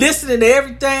 They listening to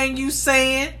everything you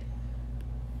saying,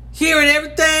 hearing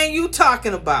everything you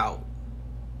talking about.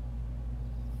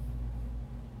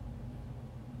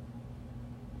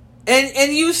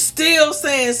 And you still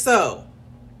saying so.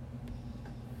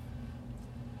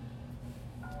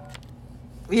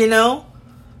 You know?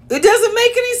 It doesn't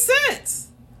make any sense.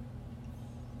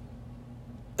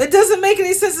 It doesn't make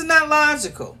any sense. It's not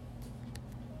logical.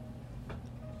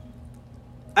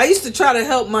 I used to try to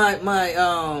help my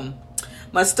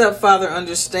stepfather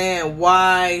understand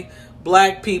why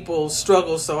black people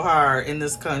struggle so hard in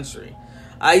this country.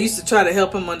 I used to try to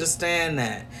help him understand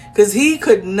that, because he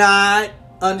could not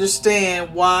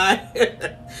understand why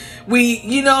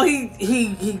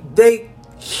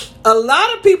a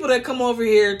lot of people that come over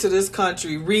here to this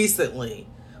country recently,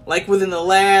 like within the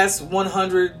last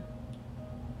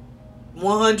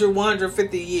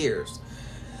 150 years,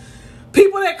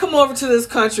 people that come over to this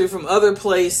country from other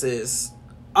places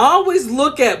always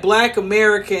look at black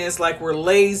Americans like we're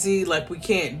lazy, like we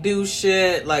can't do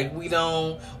shit, like we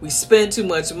spend too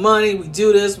much money, we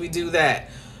do this, we do that.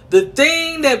 The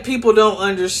thing that people don't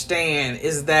understand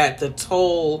is that the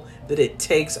toll that it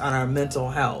takes on our mental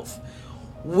health.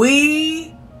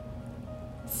 We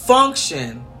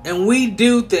function and we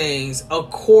do things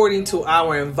according to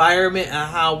our environment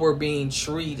and how we're being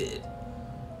treated.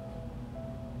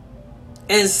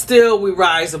 And still we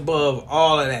rise above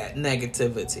all of that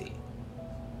negativity.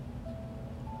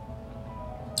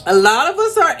 A lot of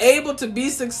us are able to be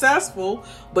successful,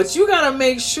 but you got to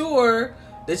make sure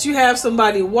that you have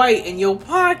somebody white in your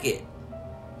pocket.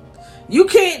 You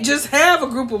can't just have a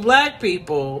group of black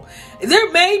people.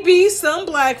 There may be some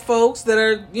black folks that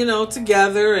are,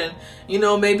 together and,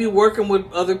 maybe working with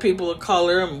other people of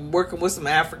color and working with some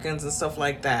Africans and stuff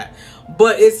like that.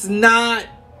 But it's not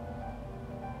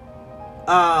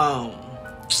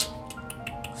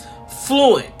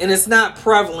fluent, and it's not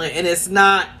prevalent, and it's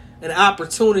not an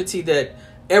opportunity that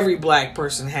every black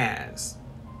person has.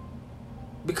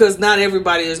 Because not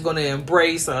everybody is going to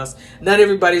embrace us. Not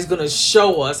everybody's going to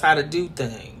show us how to do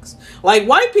things. Like,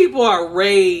 white people are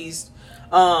raised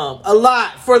a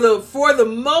lot, for the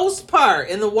most part,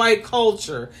 in the white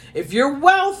culture. If you're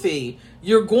wealthy,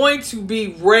 you're going to be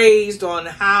raised on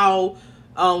how,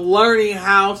 learning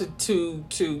how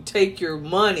to take your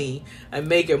money and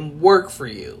make it work for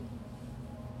you.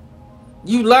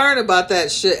 You learn about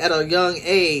that shit at a young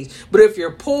age. But if you're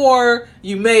poor,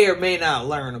 you may or may not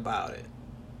learn about it.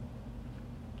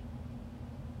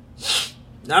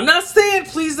 Now, I'm not saying,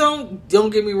 please don't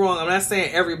get me wrong, I'm not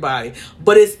saying everybody,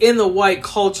 but it's in the white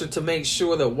culture to make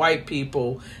sure that white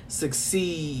people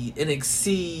succeed and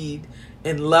exceed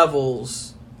in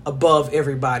levels above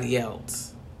everybody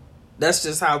else. That's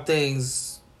just how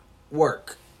things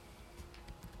work.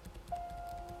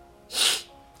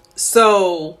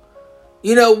 So,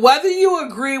 whether you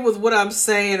agree with what I'm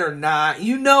saying or not,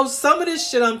 some of this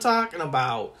shit I'm talking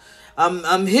about,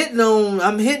 I'm hitting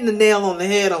the nail on the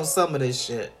head on some of this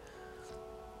shit.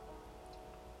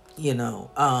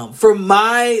 From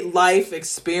my life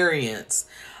experience,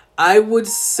 I would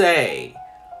say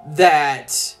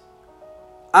that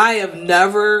I have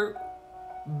never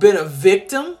been a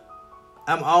victim.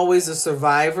 I'm always a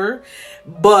survivor.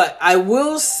 But I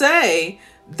will say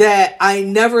that I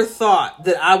never thought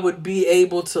that I would be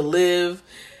able to live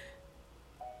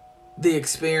the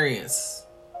experience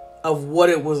of what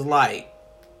it was like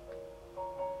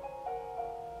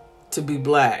to be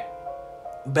black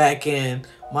back in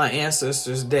my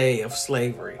ancestors' day of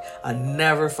slavery. I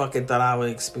never fucking thought I would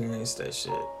experience that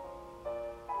shit.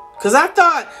 Because I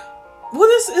thought, well,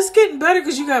 it's getting better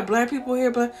because you got black people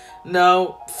here. But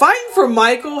no, fighting for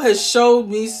Michael has showed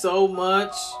me so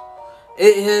much.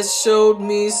 It has showed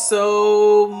me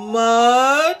so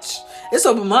much. It's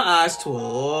opened my eyes to a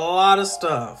lot of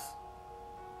stuff.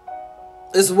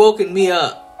 It's woken me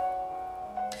up.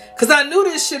 Because I knew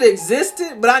this shit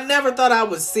existed, but I never thought I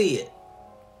would see it.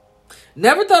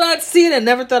 Never thought I'd see it and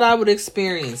never thought I would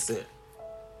experience it.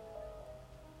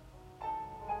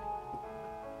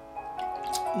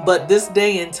 But this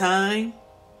day and time,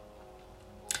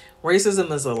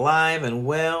 racism is alive and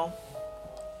well.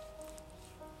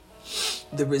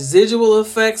 The residual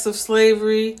effects of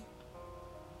slavery,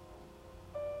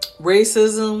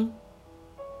 racism,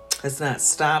 has not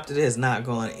stopped. It has not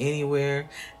gone anywhere.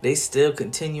 They still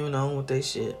continuing on with their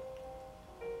shit.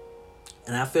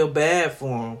 And I feel bad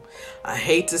for them. I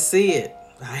hate to see it.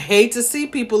 I hate to see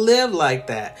people live like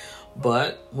that.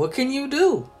 But what can you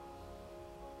do?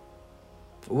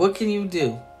 What can you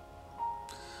do?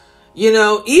 You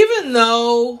know, even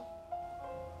though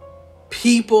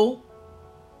people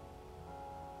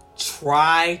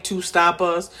try to stop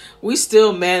us, we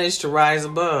still manage to rise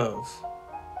above.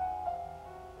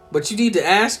 But you need to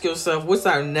ask yourself, what's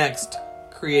our next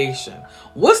creation?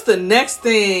 What's the next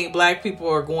thing black people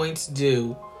are going to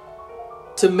do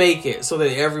to make it so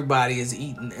that everybody is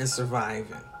eating and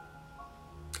surviving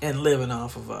and living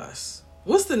off of us?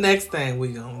 What's the next thing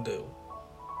we gonna do?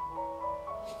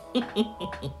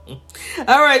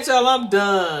 All right, y'all, I'm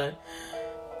done.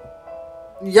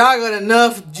 Y'all got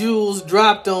enough jewels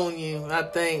dropped on you, I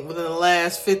think, within the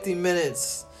last 50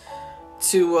 minutes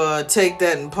to take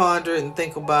that and ponder it and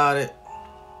think about it.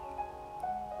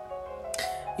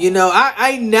 You know,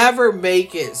 I never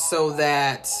make it so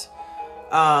that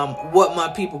what my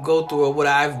people go through or what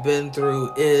I've been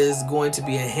through is going to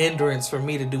be a hindrance for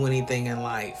me to do anything in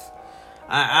life.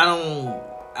 I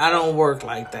don't work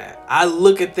like that. I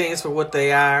look at things for what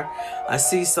they are. I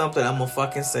see something, I'm gonna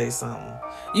fucking say something.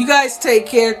 You guys take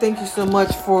care. Thank you so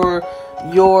much for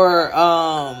your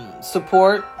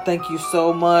support. Thank you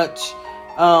so much.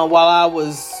 While I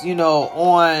was,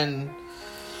 on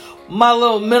my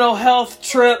little mental health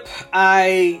trip,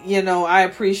 I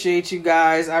appreciate you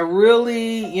guys. I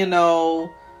really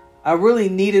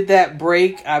needed that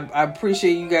break. I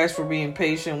appreciate you guys for being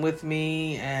patient with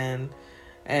me and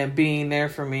being there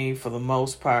for me for the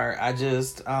most part. I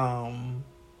just, I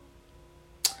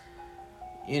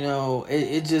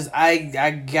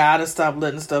gotta stop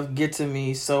letting stuff get to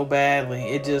me so badly.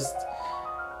 It just,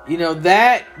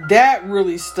 that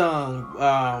really stung,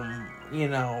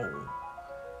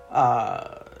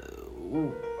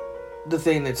 the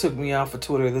thing that took me off of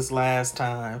Twitter this last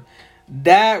time.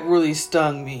 That really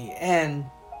stung me. And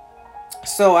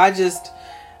so I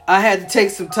had to take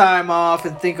some time off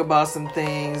and think about some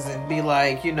things and be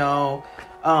like,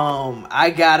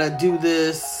 I gotta do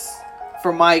this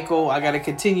for Michael. I gotta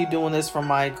continue doing this for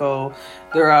Michael.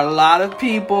 There are a lot of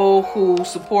people who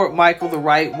support Michael the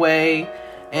right way.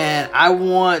 And I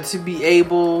want to be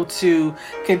able to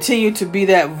continue to be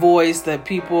that voice that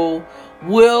people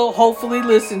will hopefully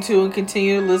listen to and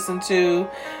continue to listen to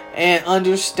and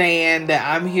understand that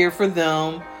I'm here for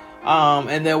them.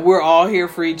 And that we're all here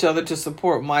for each other to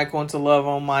support Michael and to love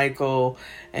on Michael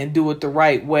and do it the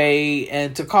right way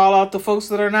and to call out the folks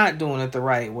that are not doing it the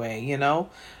right way.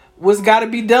 What's got to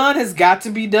be done has got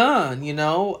to be done.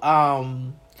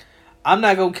 I'm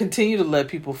not going to continue to let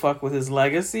people fuck with his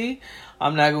legacy.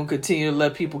 I'm not going to continue to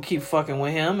let people keep fucking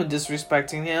with him and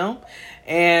disrespecting him.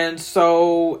 And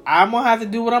so I'm going to have to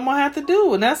do what I'm going to have to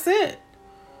do. And that's it.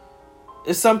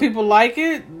 If some people like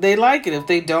it, they like it. If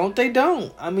they don't, they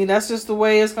don't. I mean, that's just the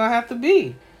way it's going to have to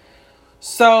be.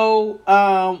 So,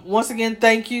 once again,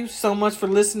 thank you so much for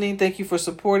listening. Thank you for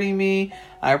supporting me.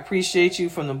 I appreciate you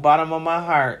from the bottom of my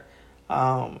heart.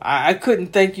 I couldn't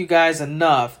thank you guys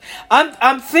enough.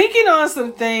 I'm thinking on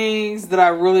some things that I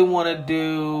really want to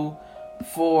do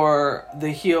for the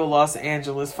Heal Los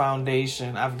Angeles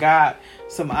Foundation. I've got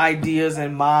some ideas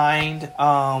in mind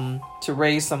to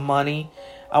raise some money.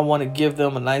 I want to give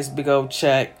them a nice big old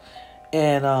check.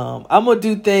 And I'm going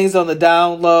to do things on the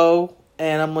down low.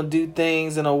 And I'm going to do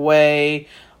things in a way.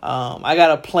 I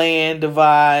got a plan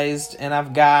devised. And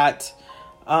I've got...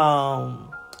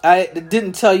 I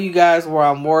didn't tell you guys where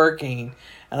I'm working.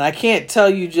 And I can't tell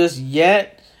you just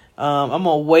yet. I'm going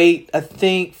to wait, I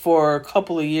think, for a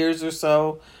couple of years or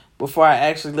so before I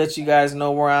actually let you guys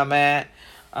know where I'm at.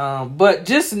 But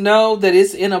just know that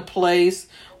it's in a place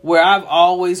where I've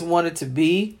always wanted to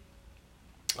be.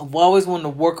 I've always wanted to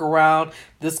work around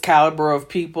this caliber of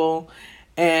people.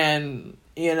 And,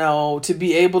 you know, to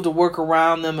be able to work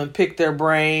around them and pick their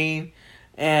brain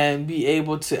and be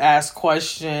able to ask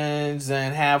questions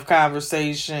and have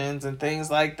conversations and things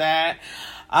like that.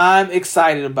 I'm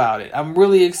excited about it. I'm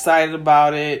really excited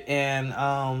about it.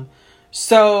 And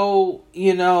so,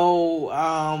 you know,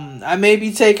 I may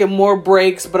be taking more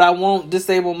breaks, but I won't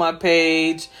disable my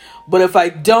page. But if I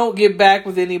don't get back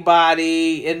with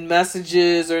anybody in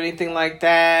messages or anything like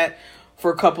that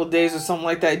for a couple of days or something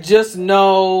like that, just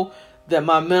know that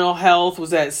my mental health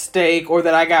was at stake or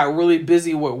that I got really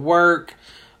busy with work.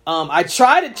 I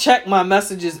try to check my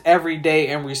messages every day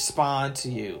and respond to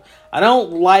you. I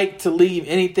don't like to leave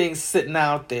anything sitting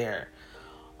out there.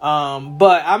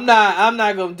 But I'm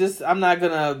not gonna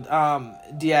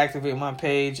deactivate my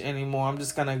page anymore. I'm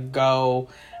just gonna go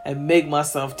and make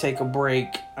myself take a break.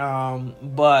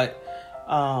 But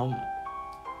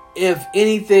if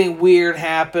anything weird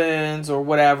happens or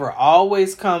whatever,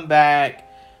 always come back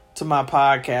to my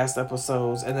podcast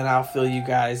episodes and then I'll fill you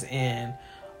guys in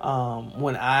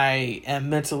when I am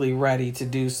mentally ready to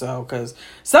do so. Because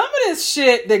some of this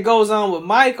shit that goes on with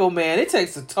Michael, man, it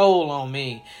takes a toll on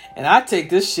me. And I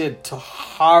take this shit to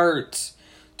heart.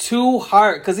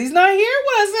 Because he's not here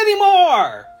with us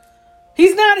anymore.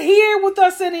 He's not here with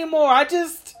us anymore. I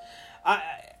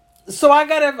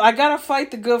gotta fight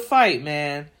the good fight,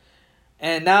 man.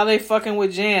 And now they fucking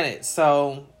with Janet.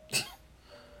 So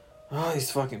all these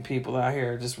fucking people out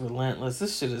here are just relentless.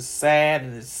 This shit is sad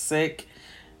and it's sick.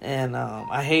 And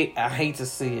I hate to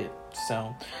see it.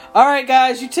 So, all right,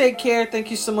 guys, you take care.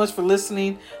 Thank you so much for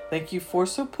listening. Thank you for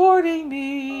supporting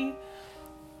me.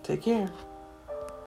 Take care.